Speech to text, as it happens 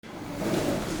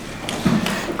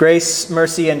Grace,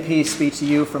 mercy, and peace be to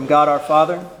you from God our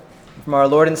Father, from our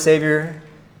Lord and Savior,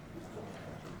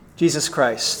 Jesus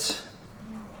Christ.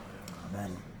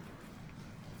 Amen.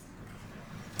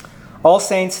 All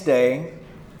Saints' Day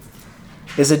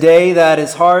is a day that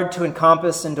is hard to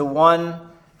encompass into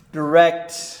one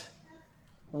direct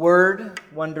word,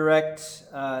 one direct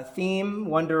theme,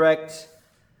 one direct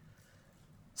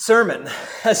sermon,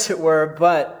 as it were,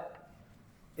 but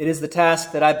it is the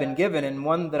task that I've been given and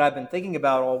one that I've been thinking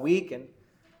about all week, and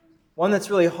one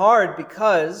that's really hard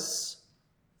because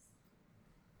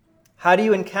how do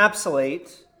you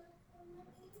encapsulate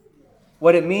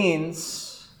what it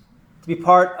means to be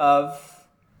part of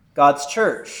God's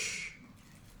church?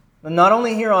 And not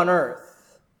only here on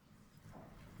earth,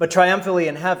 but triumphantly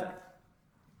in heaven.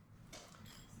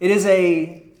 It is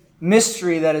a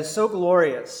mystery that is so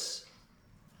glorious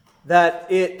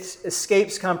that it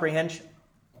escapes comprehension.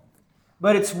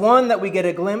 But it's one that we get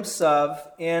a glimpse of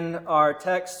in our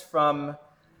text from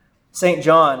St.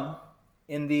 John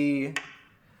in the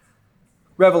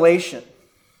Revelation.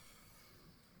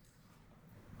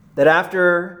 That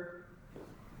after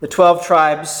the 12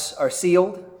 tribes are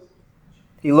sealed,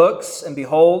 he looks and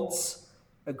beholds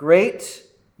a great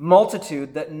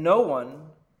multitude that no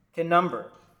one can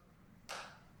number.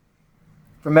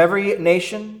 From every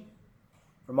nation,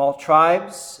 from all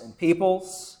tribes and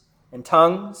peoples and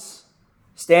tongues,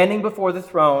 standing before the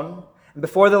throne and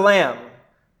before the Lamb,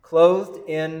 clothed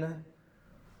in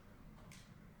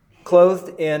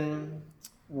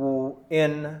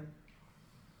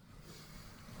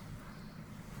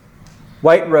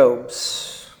white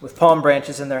robes, with palm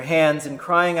branches in their hands, and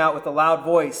crying out with a loud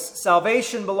voice,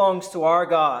 "Salvation belongs to our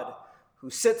God,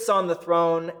 who sits on the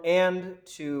throne, and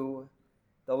to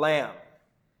the Lamb."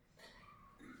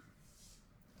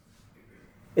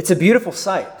 It's a beautiful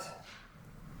sight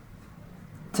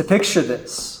to picture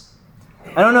this.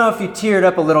 I don't know if you teared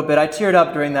up a little bit. I teared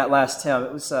up during that last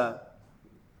hymn. It's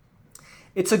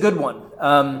a good one.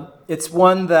 It's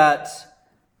one that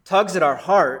tugs at our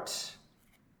heart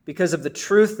because of the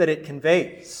truth that it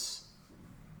conveys.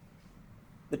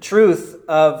 The truth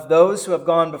of those who have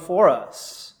gone before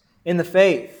us in the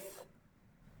faith,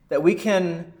 that we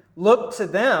can look to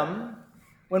them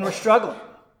when we're struggling.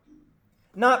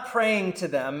 Not praying to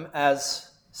them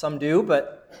as some do,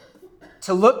 but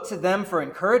to look to them for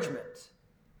encouragement,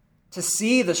 to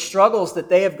see the struggles that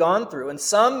they have gone through. And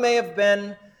some may have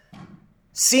been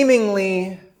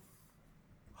seemingly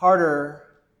harder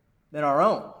than our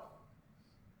own.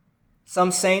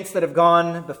 Some saints that have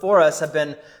gone before us have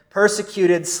been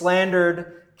persecuted,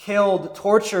 slandered, killed,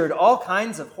 tortured, all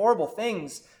kinds of horrible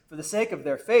things for the sake of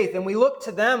their faith. And we look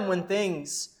to them when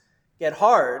things get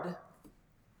hard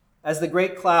as the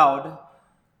great cloud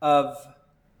of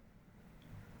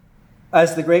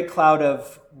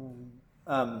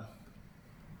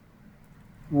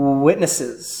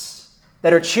witnesses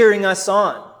that are cheering us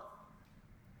on,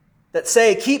 that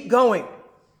say, keep going,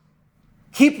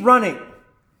 keep running,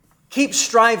 keep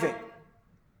striving,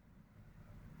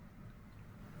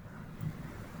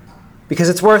 because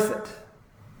it's worth it.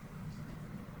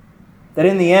 That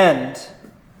in the end,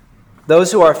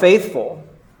 those who are faithful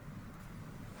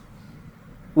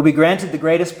will be granted the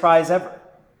greatest prize ever.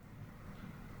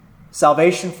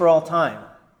 Salvation for all time,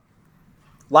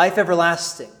 life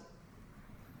everlasting,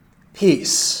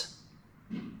 peace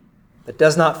that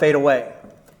does not fade away.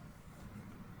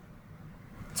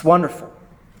 It's wonderful.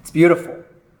 It's beautiful.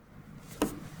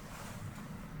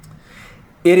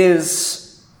 It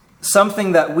is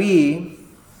something that we,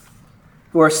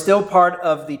 who are still part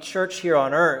of the church here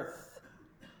on earth,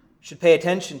 should pay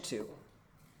attention to.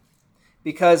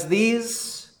 Because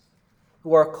these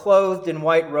who are clothed in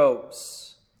white robes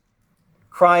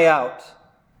cry out,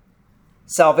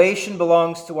 "Salvation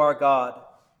belongs to our God,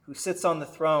 who sits on the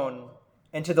throne,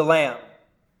 and to the Lamb.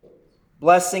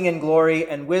 Blessing and glory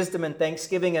and wisdom and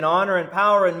thanksgiving and honor and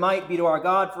power and might be to our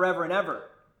God forever and ever."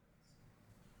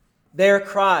 Their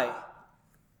cry,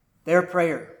 their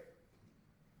prayer,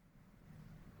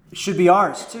 it should be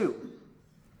ours too.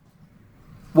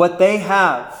 What they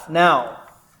have now,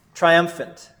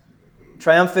 triumphant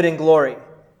in glory,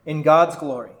 in God's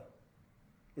glory,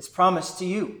 is promised to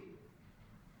you.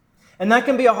 And that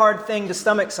can be a hard thing to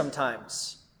stomach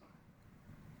sometimes.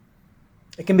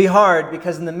 It can be hard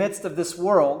because in the midst of this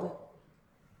world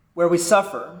where we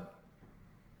suffer,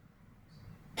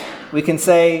 we can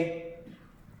say,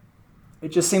 it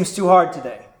just seems too hard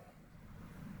today.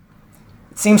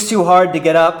 It seems too hard to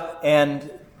get up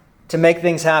and to make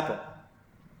things happen.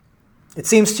 It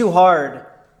seems too hard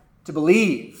to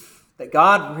believe that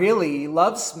God really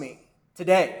loves me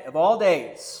today, of all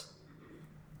days.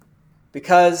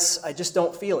 because I just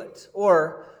don't feel it.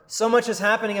 Or so much is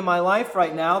happening in my life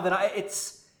right now that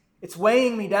it's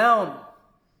weighing me down.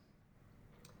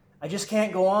 I just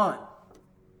can't go on.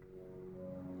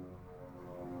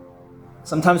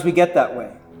 Sometimes we get that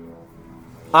way.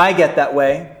 I get that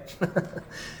way.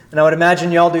 And I would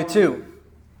imagine y'all do too.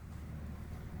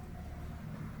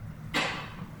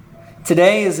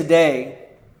 Today is a day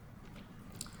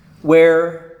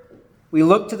where we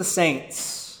look to the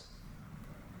saints,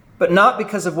 but not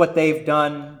because of what they've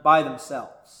done by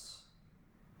themselves.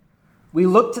 We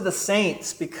look to the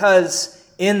saints because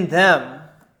in them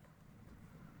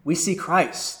we see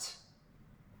Christ.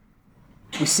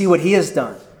 We see what He has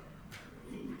done.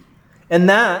 And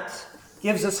that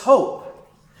gives us hope.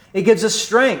 It gives us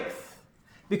strength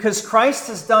because Christ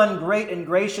has done great and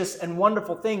gracious and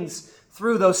wonderful things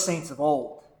through those saints of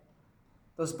old,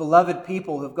 those beloved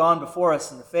people who have gone before us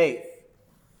in the faith,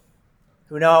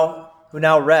 who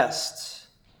now rest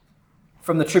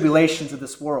from the tribulations of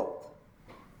this world.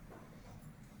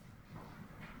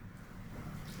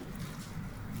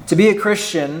 To be a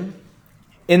Christian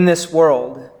in this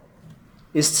world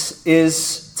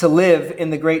is to live in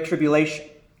the great tribulation.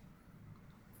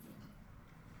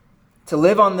 To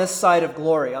live on this side of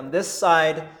glory, on this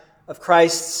side of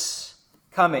Christ's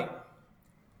coming,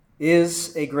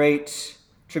 is a great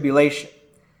tribulation.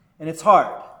 And it's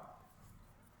hard.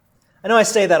 I know I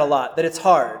say that a lot, that it's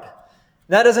hard.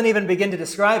 That doesn't even begin to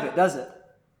describe it, does it?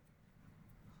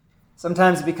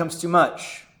 Sometimes it becomes too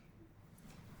much.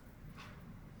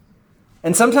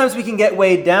 And sometimes we can get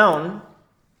weighed down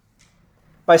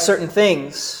by certain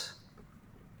things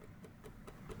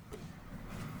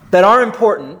that are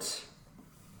important,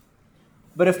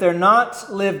 but if they're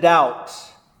not lived out,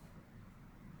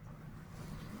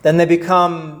 then they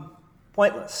become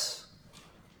pointless.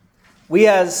 We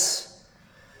as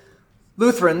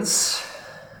Lutherans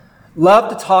love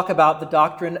to talk about the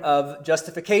doctrine of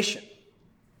justification.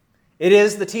 It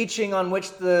is the teaching on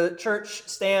which the church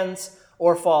stands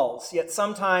or falls. Yet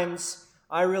sometimes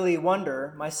I really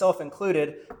wonder, myself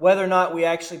included, whether or not we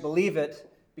actually believe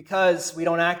it because we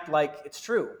don't act like it's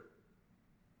true.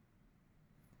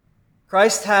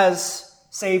 Christ has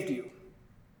saved you.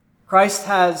 Christ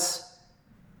has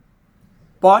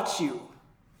bought you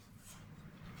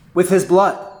with His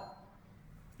blood.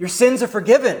 Your sins are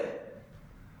forgiven.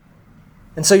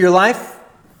 And so your life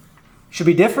should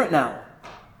be different now.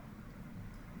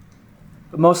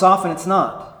 But most often it's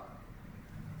not.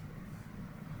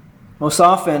 Most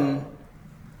often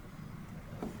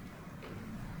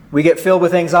we get filled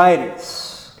with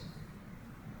anxieties.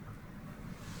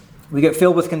 We get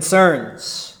filled with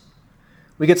concerns.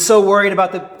 We get so worried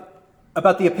about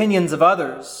the opinions of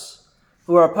others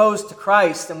who are opposed to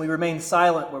Christ, and we remain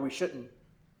silent where we shouldn't.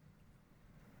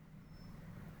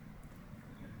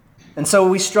 And so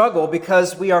we struggle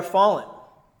because we are fallen.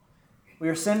 We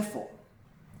are sinful.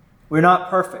 We're not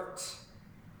perfect.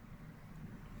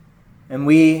 And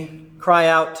we cry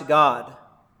out to God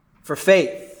for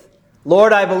faith.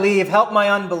 Lord, I believe, help my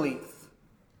unbelief.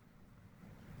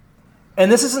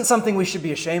 And this isn't something we should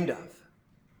be ashamed of.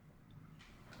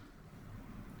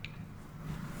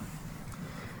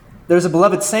 There's a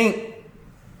beloved saint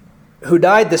who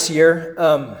died this year.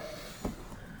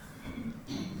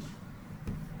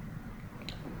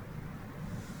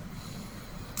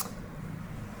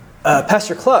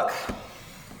 Pastor Cluck.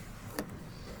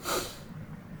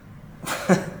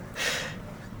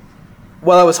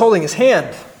 While I was holding his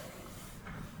hand,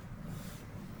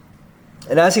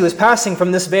 and as he was passing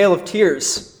from this vale of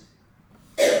tears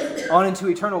on into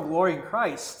eternal glory in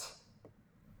Christ,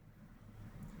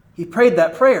 he prayed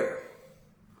that prayer.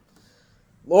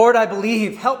 Lord, I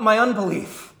believe, help my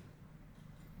unbelief.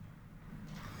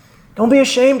 Don't be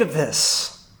ashamed of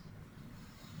this.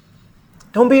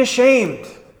 Don't be ashamed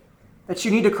that you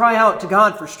need to cry out to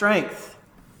God for strength.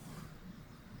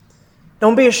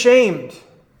 Don't be ashamed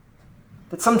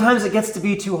that sometimes it gets to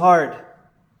be too hard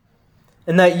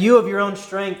and that you of your own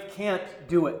strength can't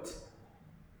do it.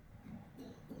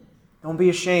 Don't be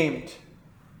ashamed,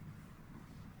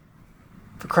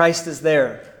 for Christ is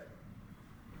there.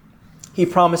 He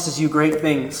promises you great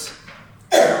things.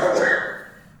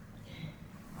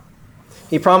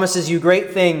 He promises you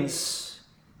great things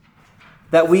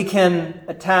that we can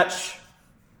attach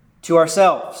to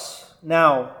ourselves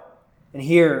now and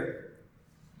here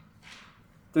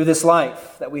through this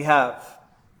life that we have,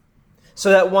 so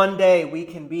that one day we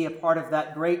can be a part of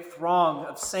that great throng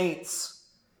of saints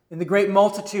in the great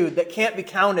multitude that can't be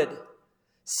counted,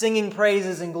 singing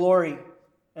praises and glory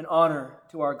and honor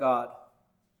to our God.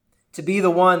 To be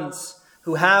the ones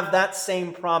who have that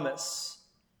same promise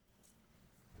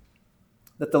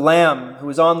that the Lamb who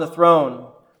is on the throne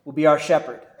will be our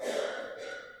shepherd,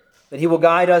 that he will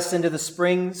guide us into the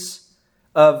springs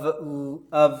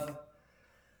of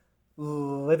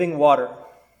living water,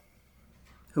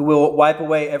 who will wipe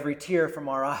away every tear from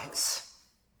our eyes.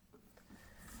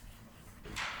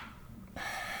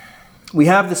 We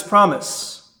have this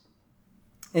promise,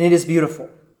 and it is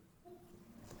beautiful,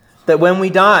 that when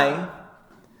we die,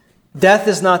 death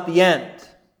is not the end.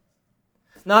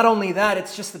 Not only that,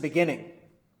 it's just the beginning.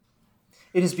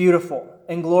 It is beautiful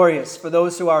and glorious for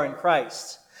those who are in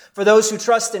Christ. For those who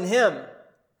trust in Him,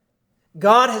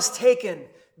 God has taken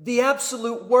the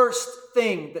absolute worst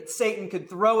thing that Satan could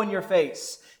throw in your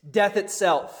face, death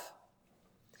itself,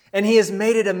 and He has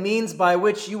made it a means by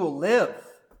which you will live.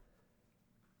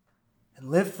 And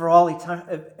live for all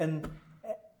and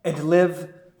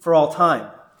live for all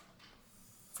time,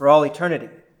 for all eternity.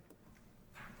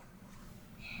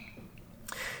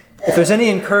 If there's any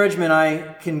encouragement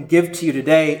I can give to you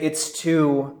today, it's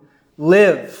to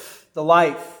live the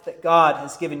life that God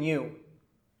has given you.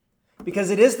 Because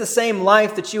it is the same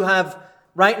life that you have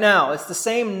right now. It's the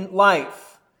same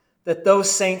life that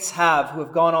those saints have who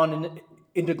have gone on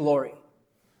into glory.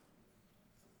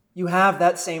 You have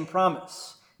that same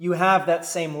promise. You have that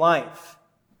same life.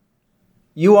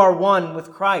 You are one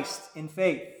with Christ in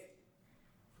faith.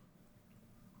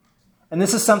 And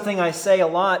this is something I say a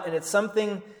lot, and it's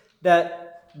something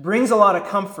that brings a lot of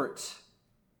comfort,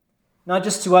 not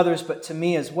just to others, but to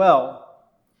me as well.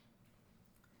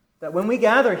 That when we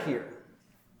gather here,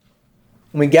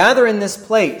 when we gather in this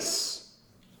place,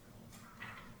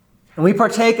 and we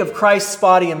partake of Christ's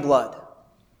body and blood,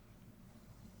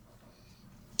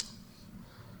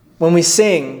 when we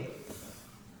sing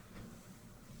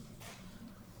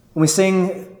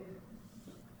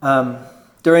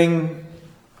during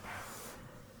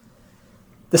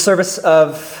the service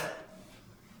of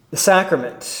the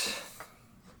sacrament,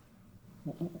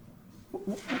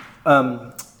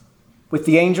 with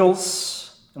the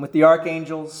angels and with the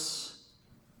archangels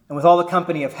and with all the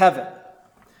company of heaven,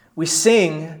 we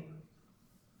sing,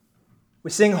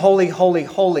 Holy, Holy,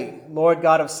 Holy, Lord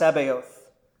God of Sabaoth,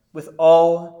 with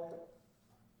all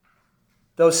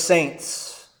those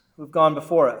saints who've gone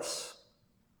before us.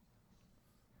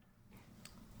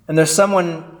 And there's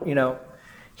someone,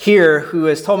 here who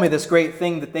has told me this great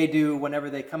thing that they do whenever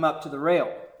they come up to the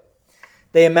rail.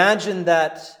 They imagine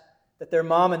that their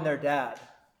mom and their dad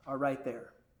are right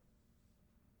there.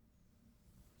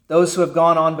 Those who have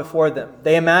gone on before them.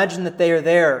 They imagine that they are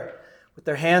there with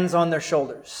their hands on their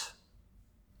shoulders,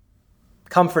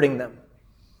 comforting them,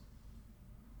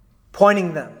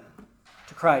 pointing them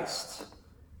to Christ.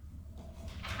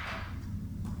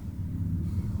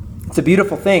 It's a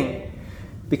beautiful thing,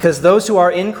 because those who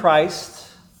are in Christ,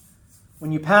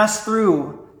 when you pass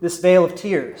through this veil of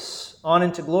tears on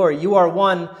into glory, you are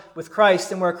one with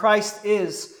Christ, and where Christ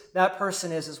is, that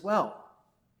person is as well.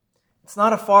 It's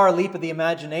not a far leap of the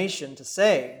imagination to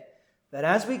say that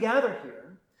as we gather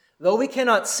here, though we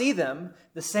cannot see them,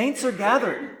 the saints are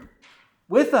gathered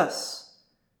with us,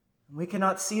 and we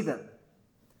cannot see them.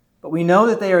 But we know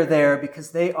that they are there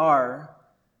because they are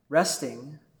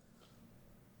resting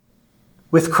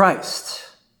with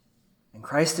Christ, and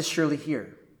Christ is surely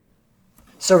here.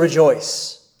 So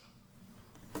rejoice.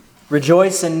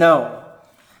 Rejoice and know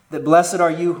that blessed are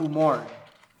you who mourn,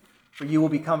 for you will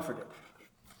be comforted.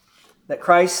 That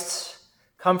Christ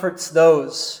comforts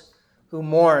those who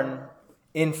mourn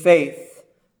in faith,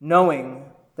 knowing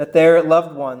that their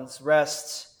loved ones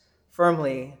rest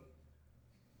firmly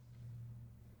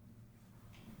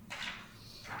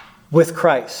with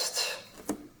Christ.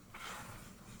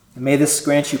 And may this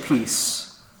grant you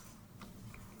peace.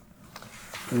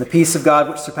 And the peace of God,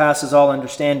 which surpasses all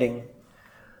understanding,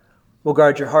 will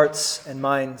guard your hearts and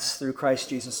minds through Christ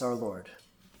Jesus our Lord.